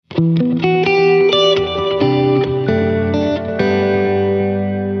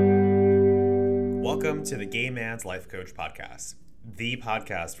Welcome to the Gay Man's Life Coach podcast, the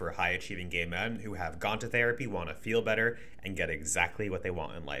podcast for high achieving gay men who have gone to therapy, want to feel better, and get exactly what they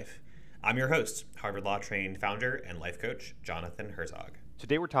want in life. I'm your host, Harvard Law trained founder and life coach, Jonathan Herzog.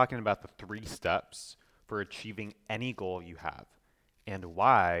 Today we're talking about the 3 steps for achieving any goal you have and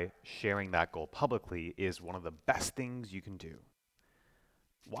why sharing that goal publicly is one of the best things you can do.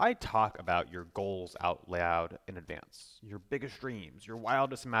 Why talk about your goals out loud in advance? Your biggest dreams, your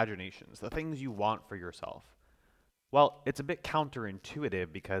wildest imaginations, the things you want for yourself? Well, it's a bit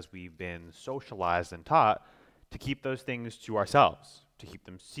counterintuitive because we've been socialized and taught to keep those things to ourselves, to keep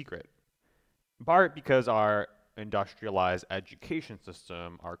them secret. In part because our industrialized education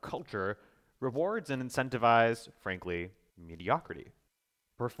system, our culture, rewards and incentivizes, frankly, mediocrity.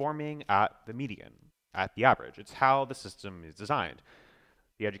 Performing at the median, at the average. It's how the system is designed.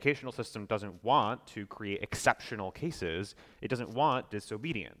 The educational system doesn't want to create exceptional cases. It doesn't want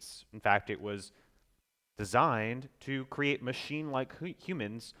disobedience. In fact, it was designed to create machine-like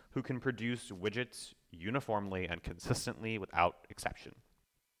humans who can produce widgets uniformly and consistently without exception.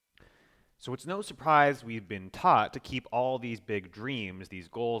 So it's no surprise we've been taught to keep all these big dreams, these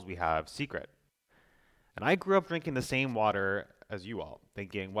goals we have, secret. And I grew up drinking the same water as you all,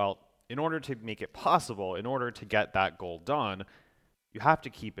 thinking, well, in order to make it possible, in order to get that goal done, you have to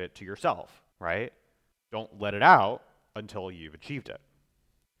keep it to yourself, right? Don't let it out until you've achieved it.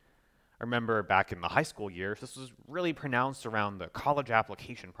 I remember back in the high school years, this was really pronounced around the college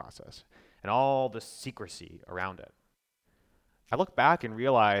application process and all the secrecy around it. I look back and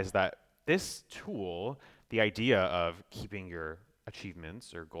realize that this tool, the idea of keeping your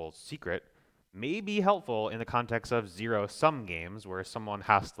achievements or goals secret, may be helpful in the context of zero-sum games where someone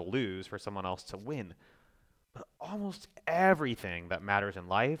has to lose for someone else to win. But almost everything that matters in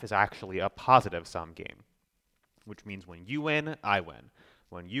life is actually a positive-sum game, which means when you win, I win.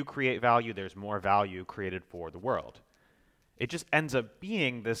 When you create value, there's more value created for the world. It just ends up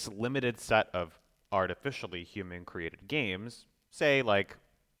being this limited set of artificially human-created games, say like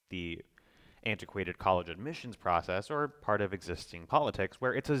the antiquated college admissions process or part of existing politics,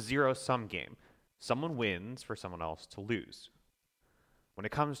 where it's a zero-sum game. Someone wins for someone else to lose. When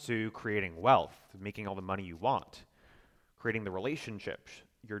it comes to creating wealth, making all the money you want, creating the relationships,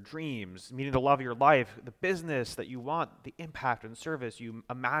 your dreams, meeting the love of your life, the business that you want, the impact and service you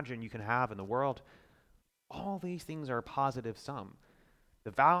imagine you can have in the world, all these things are positive sum.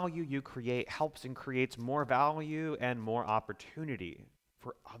 The value you create helps and creates more value and more opportunity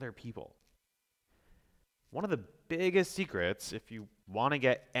for other people. One of the biggest secrets, if you want to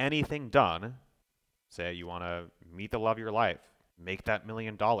get anything done, say you want to meet the love of your life, make that $1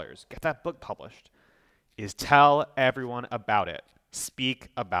 million, get that book published, is tell everyone about it. Speak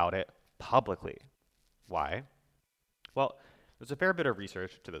about it publicly. Why? Well, there's a fair bit of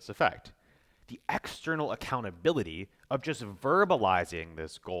research to this effect. The external accountability of just verbalizing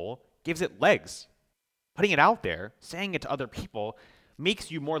this goal gives it legs. Putting it out there, saying it to other people,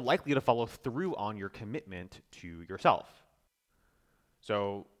 makes you more likely to follow through on your commitment to yourself.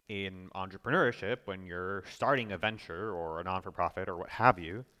 So in entrepreneurship, when you're starting a venture or a non-for-profit or what have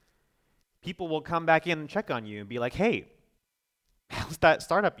you, people will come back in and check on you and be like, hey, how's that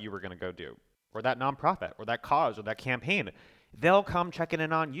startup you were going to go do? Or that nonprofit, or that cause, or that campaign? They'll come checking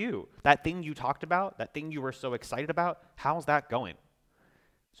in on you. That thing you talked about, that thing you were so excited about, how's that going?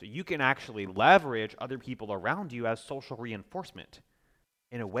 So you can actually leverage other people around you as social reinforcement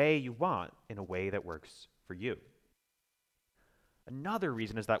in a way you want, in a way that works for you. Another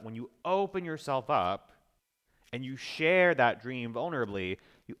reason is that when you open yourself up and you share that dream vulnerably,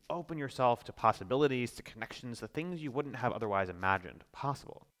 you open yourself to possibilities, to connections, to things you wouldn't have otherwise imagined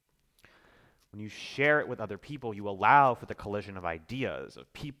possible. When you share it with other people, you allow for the collision of ideas,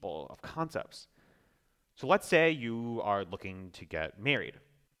 of people, of concepts. So let's say you are looking to get married.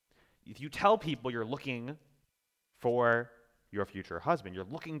 If you tell people you're looking for your future husband, you're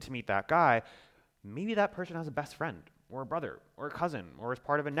looking to meet that guy, maybe that person has a best friend or a brother or a cousin or is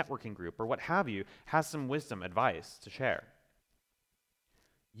part of a networking group or what have you, has some wisdom, advice to share.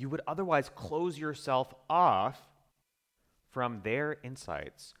 You would otherwise close yourself off from their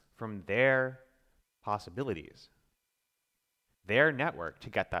insights, from their possibilities, their network to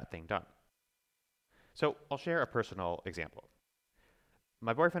get that thing done. So I'll share a personal example.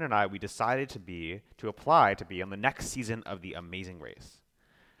 My boyfriend and I, we decided to apply to be on the next season of The Amazing Race.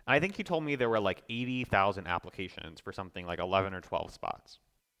 And I think he told me there were like 80,000 applications for something like 11 or 12 spots,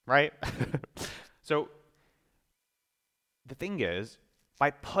 right? So the thing is,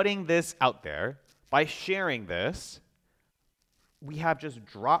 by putting this out there, by sharing this, we have just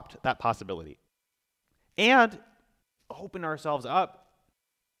dropped that possibility and open ourselves up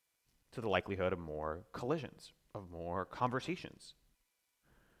to the likelihood of more collisions, of more conversations.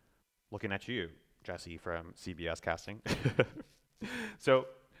 Looking at you, Jesse from CBS Casting. So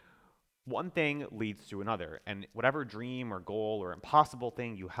one thing leads to another, and whatever dream or goal or impossible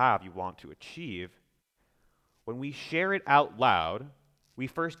thing you have you want to achieve, when we share it out loud, we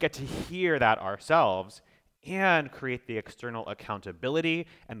first get to hear that ourselves and create the external accountability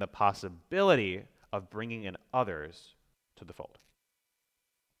and the possibility of bringing in others to the fold.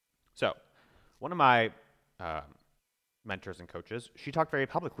 So, one of my mentors and coaches, she talked very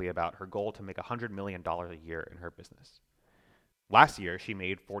publicly about her goal to make $100 million a year in her business. Last year, she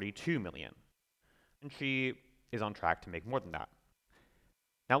made $42 million, and she is on track to make more than that.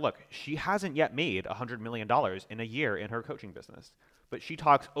 Now look, she hasn't yet made $100 million in a year in her coaching business, but she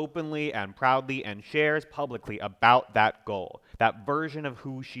talks openly and proudly and shares publicly about that goal, that version of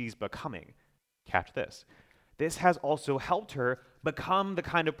who she's becoming. Catch this. This has also helped her become the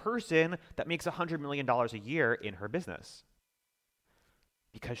kind of person that makes $100 million a year in her business,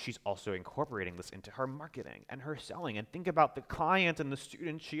 because she's also incorporating this into her marketing and her selling. And think about the clients and the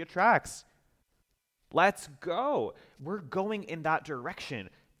students she attracts. Let's go. We're going in that direction.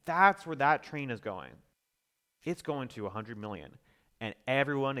 That's where that train is going. It's going to 100 million, and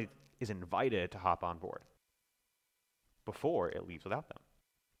everyone is invited to hop on board before it leaves without them.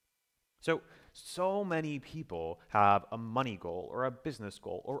 So many people have a money goal or a business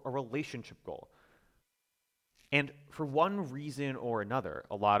goal or a relationship goal. And for one reason or another,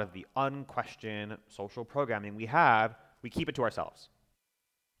 a lot of the unquestioned social programming we have, we keep it to ourselves.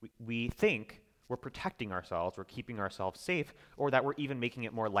 We think we're protecting ourselves, we're keeping ourselves safe, or that we're even making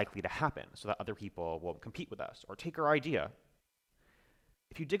it more likely to happen so that other people won't compete with us or take our idea.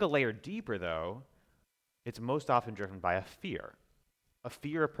 If you dig a layer deeper, though, it's most often driven by a fear of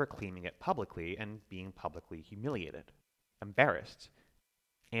proclaiming it publicly and being publicly humiliated, embarrassed,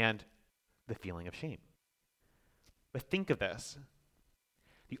 and the feeling of shame. But think of this.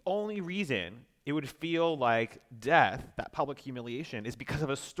 The only reason it would feel like death, that public humiliation, is because of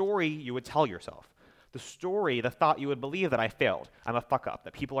a story you would tell yourself. The story, the thought you would believe that I failed, I'm a fuck up,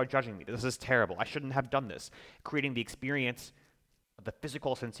 that people are judging me, this is terrible, I shouldn't have done this, creating the experience of the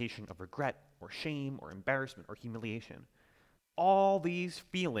physical sensation of regret or shame or embarrassment or humiliation. All these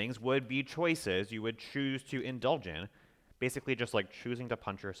feelings would be choices you would choose to indulge in, basically just like choosing to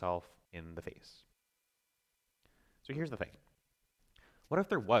punch yourself in the face. So here's the thing. What if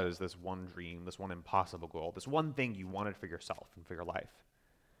there was this one dream, this one impossible goal, this one thing you wanted for yourself and for your life?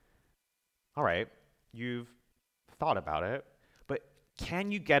 All right, you've thought about it, but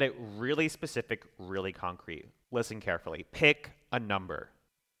can you get it really specific, really concrete? Listen carefully. Pick a number.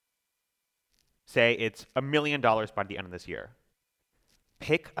 Say it's $1 million by the end of this year.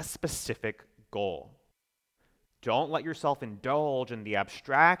 Pick a specific goal. Don't let yourself indulge in the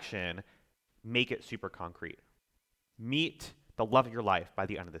abstraction. Make it super concrete. Meet the love of your life by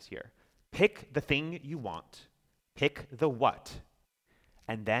the end of this year. Pick the thing you want. Pick the what.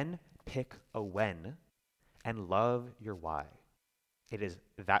 And then pick a when. And love your why. It is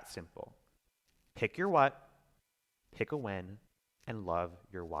that simple. Pick your what, pick a when, and love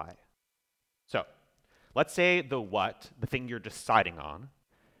your why. So, let's say the what, the thing you're deciding on.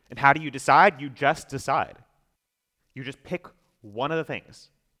 And how do you decide? You just decide. You just pick one of the things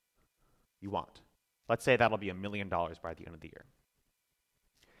you want. Let's say that'll be $1 million by the end of the year.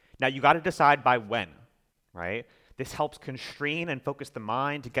 Now, you got to decide by when, right? This helps constrain and focus the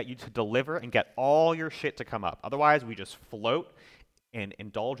mind to get you to deliver and get all your shit to come up. Otherwise, we just float and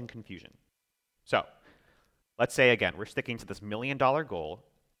indulge in confusion. So, let's say again, we're sticking to this $1 million goal,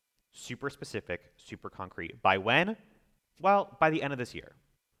 super specific, super concrete. By when? Well, by the end of this year,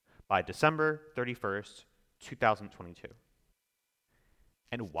 by December 31st, 2022.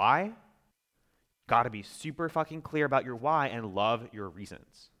 And why? Got to be super fucking clear about your why and love your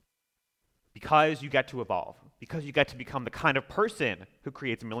reasons. Because you get to evolve. Because you get to become the kind of person who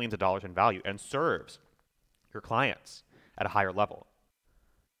creates millions of dollars in value and serves your clients at a higher level.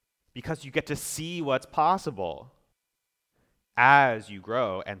 Because you get to see what's possible as you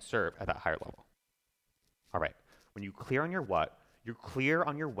grow and serve at that higher level. All right, when you're clear on your what, you're clear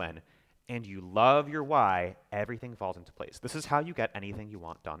on your when, and you love your why, everything falls into place. This is how you get anything you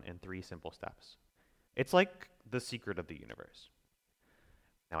want done in 3 simple steps. It's like the secret of the universe.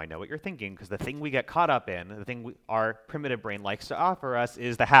 Now, I know what you're thinking, because the thing we get caught up in, the thing our primitive brain likes to offer us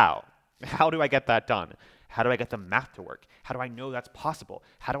is the how. How do I get that done? How do I get the math to work? How do I know that's possible?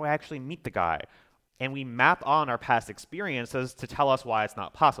 How do I actually meet the guy? And we map on our past experiences to tell us why it's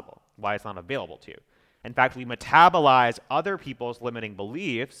not possible, why it's not available to you. In fact, we metabolize other people's limiting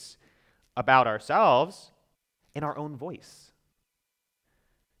beliefs about ourselves in our own voice.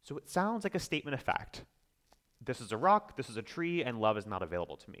 So it sounds like a statement of fact. This is a rock, this is a tree, and love is not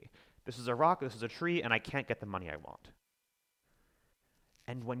available to me. This is a rock, this is a tree, and I can't get the money I want.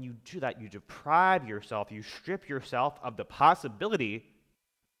 And when you do that, you deprive yourself, you strip yourself of the possibility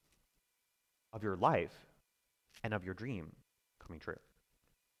of your life and of your dream coming true.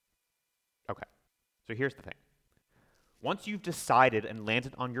 Okay, so here's the thing. Once you've decided and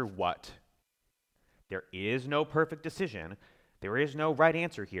landed on your what, there is no perfect decision. There is no right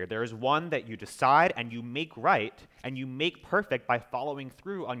answer here. There is one that you decide and you make right and you make perfect by following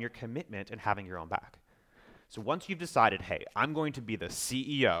through on your commitment and having your own back. So once you've decided, hey, I'm going to be the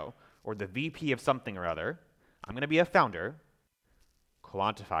CEO or the VP of something or other, I'm going to be a founder,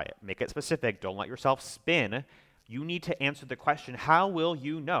 quantify it, make it specific, don't let yourself spin. You need to answer the question, how will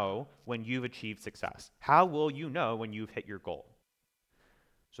you know when you've achieved success? How will you know when you've hit your goal?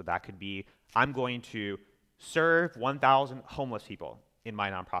 So that could be, I'm going to serve 1,000 homeless people in my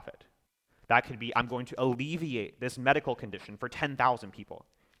nonprofit. That could be, I'm going to alleviate this medical condition for 10,000 people.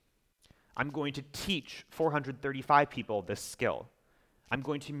 I'm going to teach 435 people this skill. I'm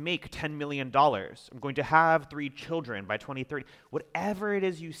going to make $10 million. I'm going to have 3 children by 2030. Whatever it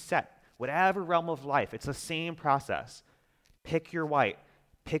is you set, whatever realm of life, it's the same process. Pick your why,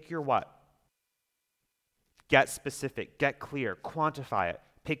 pick your what. Get specific, get clear, quantify it.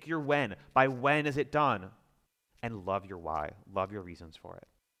 Pick your when. By when is it done? And love your why, love your reasons for it.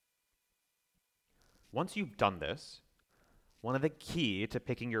 Once you've done this, one of the key to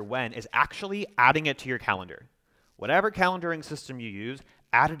picking your when is actually adding it to your calendar. Whatever calendaring system you use,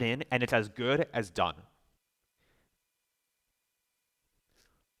 add it in, and it's as good as done.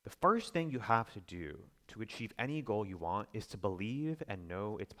 The first thing you have to do to achieve any goal you want is to believe and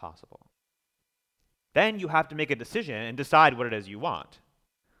know it's possible. Then you have to make a decision and decide what it is you want.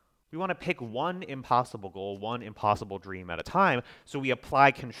 We want to pick one impossible goal, one impossible dream at a time, so we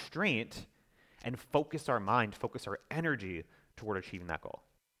apply constraint and focus our mind, focus our energy toward achieving that goal.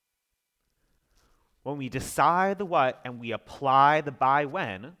 When we decide the what and we apply the by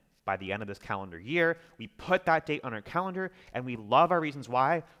when, by the end of this calendar year, we put that date on our calendar and we love our reasons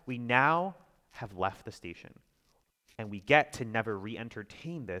why, we now have left the station. And we get to never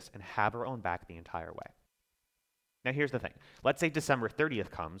re-entertain this and have our own back the entire way. Now here's the thing. Let's say December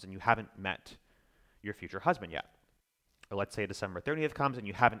 30th comes and you haven't met your future husband yet. Or let's say December 30th comes and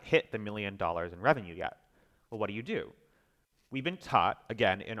you haven't hit the $1 million in revenue yet. Well, what do? We've been taught,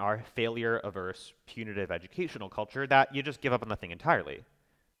 again, in our failure-averse, punitive educational culture, that you just give up on the thing entirely.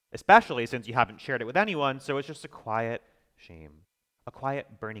 Especially since you haven't shared it with anyone, so it's just a quiet shame, a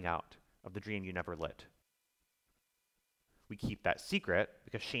quiet burning out of the dream you never lit. We keep that secret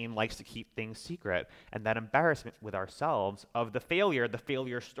because shame likes to keep things secret, and that embarrassment with ourselves of the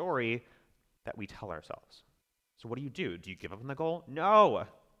failure story that we tell ourselves. So what do? Do you give up on the goal? No.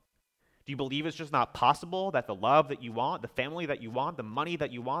 Do you believe it's just not possible, that the love that you want, the family that you want, the money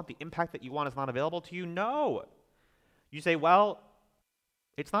that you want, the impact that you want is not available to you? No. You say, well,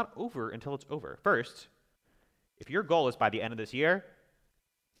 it's not over until it's over. First, if your goal is by the end of this year,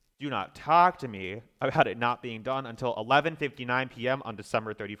 do not talk to me about it not being done until 11:59 p.m. on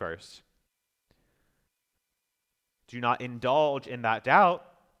December 31st. Do not indulge in that doubt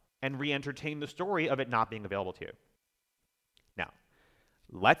and re-entertain the story of it not being available to you. Now,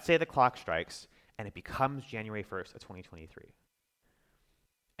 let's say the clock strikes and it becomes January 1st of 2023.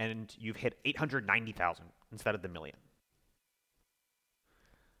 And you've hit 890,000 instead of the million.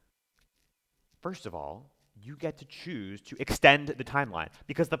 First of all, you get to choose to extend the timeline,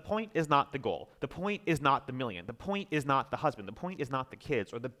 because the point is not the goal. The point is not the million. The point is not the husband. The point is not the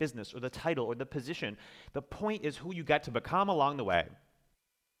kids or the business or the title or the position. The point is who you get to become along the way.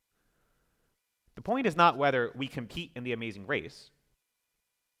 The point is not whether we compete in the Amazing Race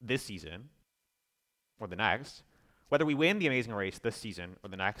this season or the next, whether we win the Amazing Race this season or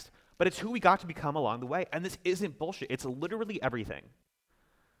the next, but it's who we got to become along the way. And this isn't bullshit. It's literally everything.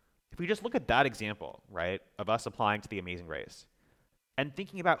 If we just look at that example, right, of us applying to the Amazing Race and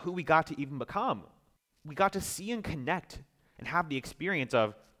thinking about who we got to even become, we got to see and connect and have the experience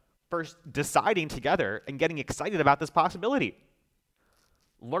of first deciding together and getting excited about this possibility,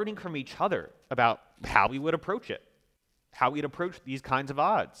 learning from each other about how we would approach it, how we'd approach these kinds of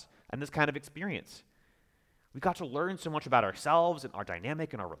odds and this kind of experience. We got to learn so much about ourselves and our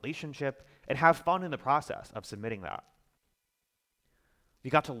dynamic and our relationship and have fun in the process of submitting that. We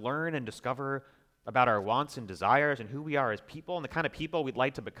got to learn and discover about our wants and desires and who we are as people and the kind of people we'd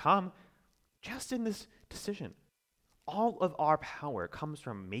like to become just in this decision. All of our power comes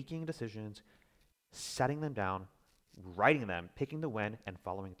from making decisions, setting them down, writing them, picking the when, and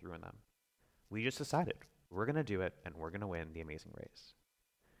following through on them. We just decided we're going to do it and we're going to win the Amazing Race.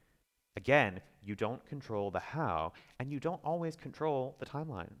 Again, you don't control the how, and you don't always control the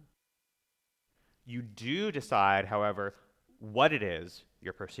timeline. You do decide, however, what it is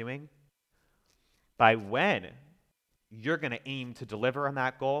you're pursuing, by when you're going to aim to deliver on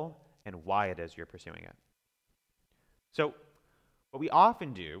that goal, and why it is you're pursuing it. So what we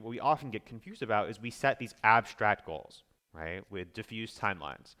often do, what we often get confused about, is we set these abstract goals, right, with diffuse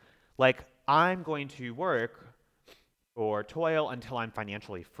timelines. Like, I'm going to work or toil until I'm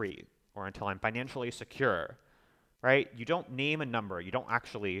financially free or until I'm financially secure, right? You don't name a number. You don't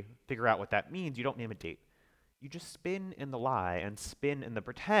actually figure out what that means. You don't name a date. You just spin in the lie and spin in the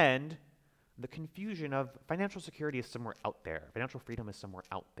pretend, the confusion of financial security is somewhere out there. Financial freedom is somewhere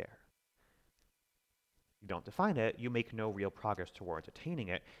out there. You don't define it, you make no real progress towards attaining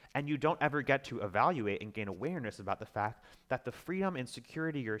it, and you don't ever get to evaluate and gain awareness about the fact that the freedom and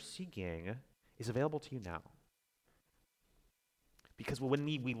security you're seeking is available to you now. Because when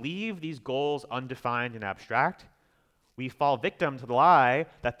we leave these goals undefined and abstract, we fall victim to the lie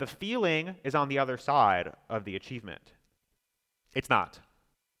that the feeling is on the other side of the achievement. It's not.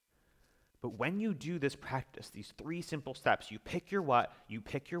 But when you do this practice, these 3 simple steps, you pick your what, you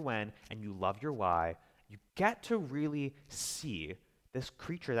pick your when, and you love your why, you get to really see this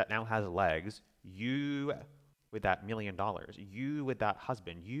creature that now has legs, you with that $1 million, you with that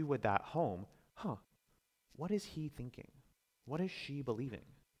husband, you with that home. What is he thinking? What is she believing?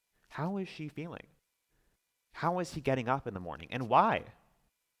 How is she feeling? How is he getting up in the morning? And why?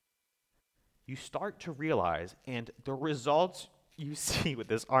 You start to realize, and the results you see with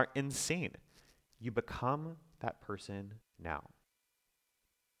this are insane. You become that person now.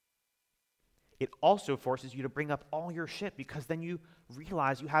 It also forces you to bring up all your shit, because then you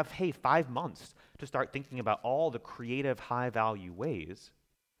realize you have, 5 months to start thinking about all the creative, high-value ways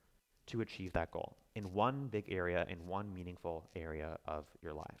to achieve that goal in one big area, in one meaningful area of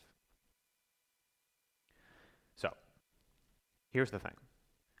your life. So, here's the thing.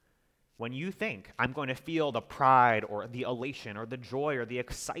 When you think, I'm going to feel the pride or the elation or the joy or the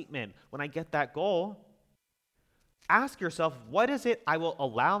excitement when I get that goal, ask yourself, what is it I will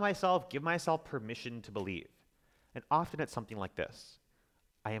allow myself, give myself permission to believe? And often it's something like this.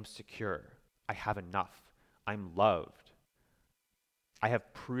 I am secure. I have enough. I'm loved. I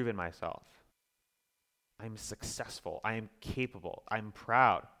have proven myself. I'm successful. I am capable. I'm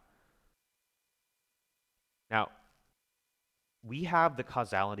proud. Now, we have the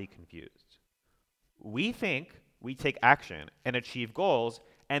causality confused. We think we take action and achieve goals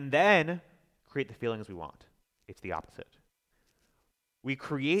and then create the feelings we want. It's the opposite. We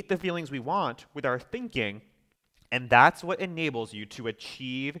create the feelings we want with our thinking, and that's what enables you to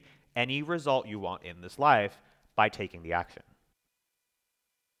achieve any result you want in this life by taking the action.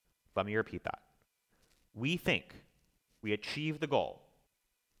 Let me repeat that. We think we achieve the goal,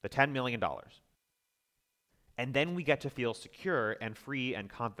 the $10 million, and then we get to feel secure and free and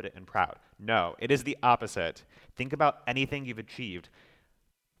confident and proud. No, it is the opposite. Think about anything you've achieved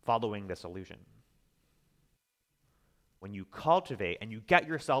following this illusion. When you cultivate and you get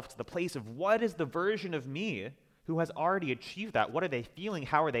yourself to the place of what is the version of me who has already achieved that, what are they feeling,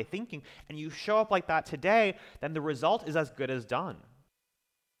 how are they thinking, and you show up like that today, then the result is as good as done.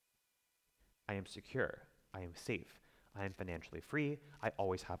 I am secure. I am safe. I am financially free. I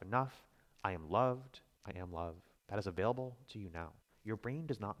always have enough. I am loved. I am love. That is available to you now. Your brain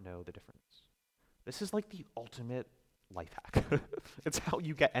does not know the difference. This is like the ultimate life hack. It's how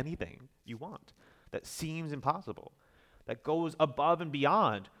you get anything you want that seems impossible, that goes above and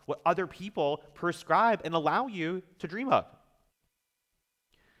beyond what other people prescribe and allow you to dream of.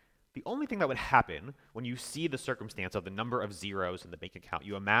 The only thing that would happen when you see the circumstance of the number of zeros in the bank account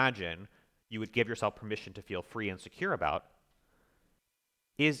you imagine you would give yourself permission to feel free and secure about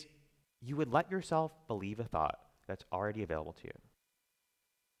is you would let yourself believe a thought that's already available to you.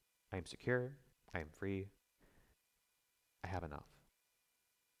 I am secure. I am free. I have enough.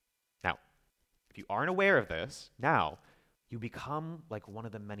 Now, if you aren't aware of this, now you become like one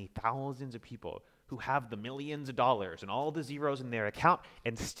of the many thousands of people who have the millions of dollars and all the zeros in their account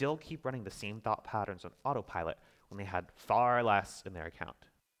and still keep running the same thought patterns on autopilot when they had far less in their account,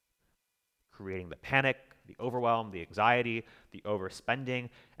 creating the panic, the overwhelm, the anxiety, the overspending,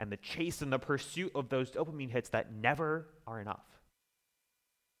 and the chase and the pursuit of those dopamine hits that never are enough.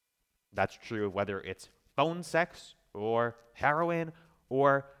 That's true whether it's phone sex or heroin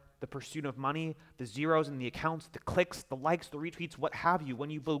or the pursuit of money, the zeros in the accounts, the clicks, the likes, the retweets, what have you. When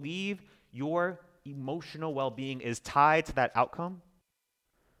you believe your emotional well-being is tied to that outcome,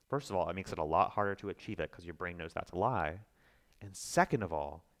 first of all, it makes it a lot harder to achieve it because your brain knows that's a lie. And second of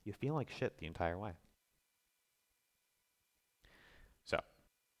all, you feel like shit the entire way. So,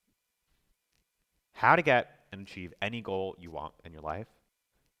 how to get and achieve any goal you want in your life,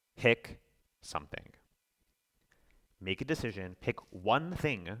 pick something. Make a decision, pick one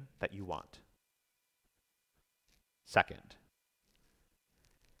thing that you want. Second,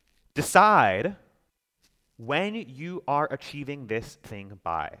 decide when you are achieving this thing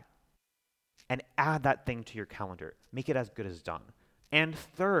by, and add that thing to your calendar. Make it as good as done. And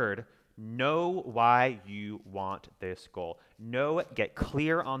third, know why you want this goal. Get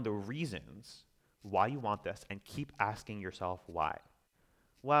clear on the reasons why you want this, and keep asking yourself why.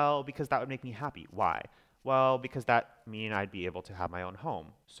 Well, because that would make me happy. Why? Well, because that mean I'd be able to have my own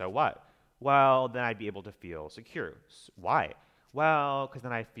home. So what? Well, then I'd be able to feel secure. Why? Well, because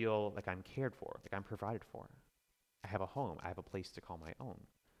then I feel like I'm cared for, like I'm provided for. I have a home. I have a place to call my own.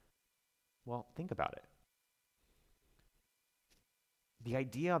 Well, think about it. The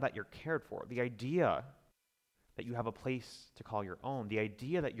idea that you're cared for, the idea that you have a place to call your own, the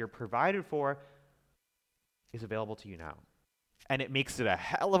idea that you're provided for is available to you now. And it makes it a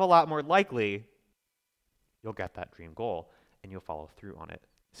hell of a lot more likely you'll get that dream goal and you'll follow through on it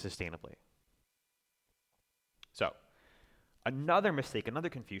sustainably. So, another mistake, another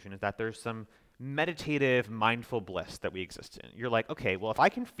confusion is that there's some meditative, mindful bliss that we exist in. You're like, okay, well, if I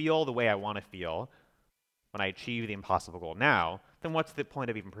can feel the way I want to feel when I achieve the impossible goal now, then what's the point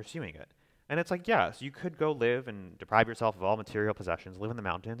of even pursuing it? And it's like, yes, you could go live and deprive yourself of all material possessions, live in the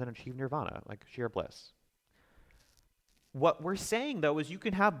mountains, and achieve nirvana, like sheer bliss. What we're saying, though, is you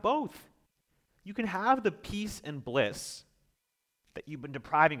can have both. You can have the peace and bliss that you've been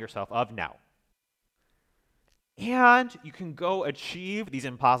depriving yourself of now. And you can go achieve these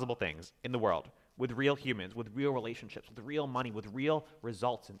impossible things in the world with real humans, with real relationships, with real money, with real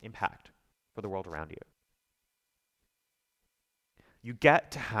results and impact for the world around you. You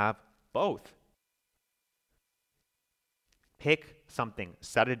get to have both. Pick something,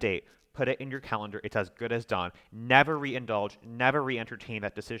 set a date, put it in your calendar. It's as good as done. Never re-indulge, never re-entertain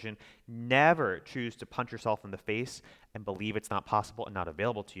that decision. Never choose to punch yourself in the face and believe it's not possible and not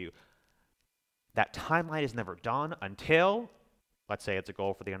available to you. That timeline is never done until, let's say it's a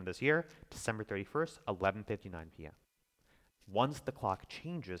goal for the end of this year, December 31st, 11:59 p.m. Once the clock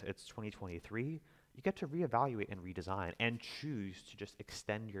changes, it's 2023, you get to reevaluate and redesign and choose to just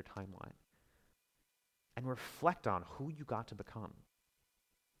extend your timeline and reflect on who you got to become.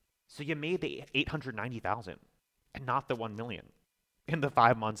 So you made the 890,000 and not the 1 million in the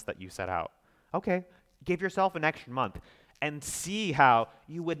 5 months that you set out. Okay, give yourself an extra month and see how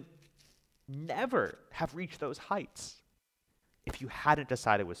you would never have reached those heights if you hadn't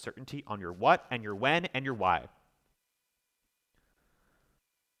decided with certainty on your what and your when and your why.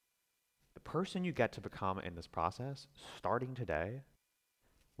 The person you get to become in this process, starting today,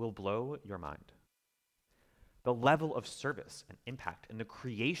 will blow your mind. The level of service and impact and the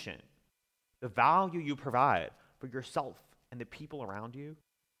creation, the value you provide for yourself and the people around you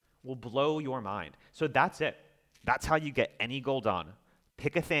will blow your mind. So that's it. That's how you get any goal done.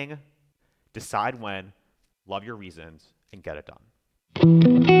 Pick a thing, decide when, love your reasons, and get it done.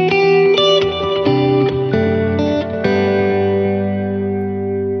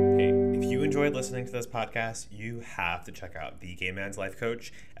 Hey, if you enjoyed listening to this podcast, you have to check out The Gay Man's Life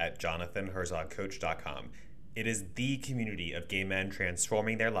Coach at jonathanherzogcoach.com. It is the community of gay men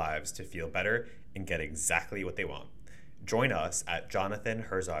transforming their lives to feel better and get exactly what they want. Join us at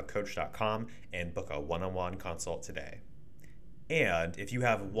jonathanherzogcoach.com and book a one-on-one consult today. And if you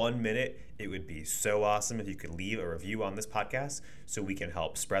have 1 minute, it would be so awesome if you could leave a review on this podcast so we can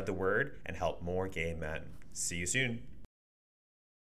help spread the word and help more gay men. See you soon.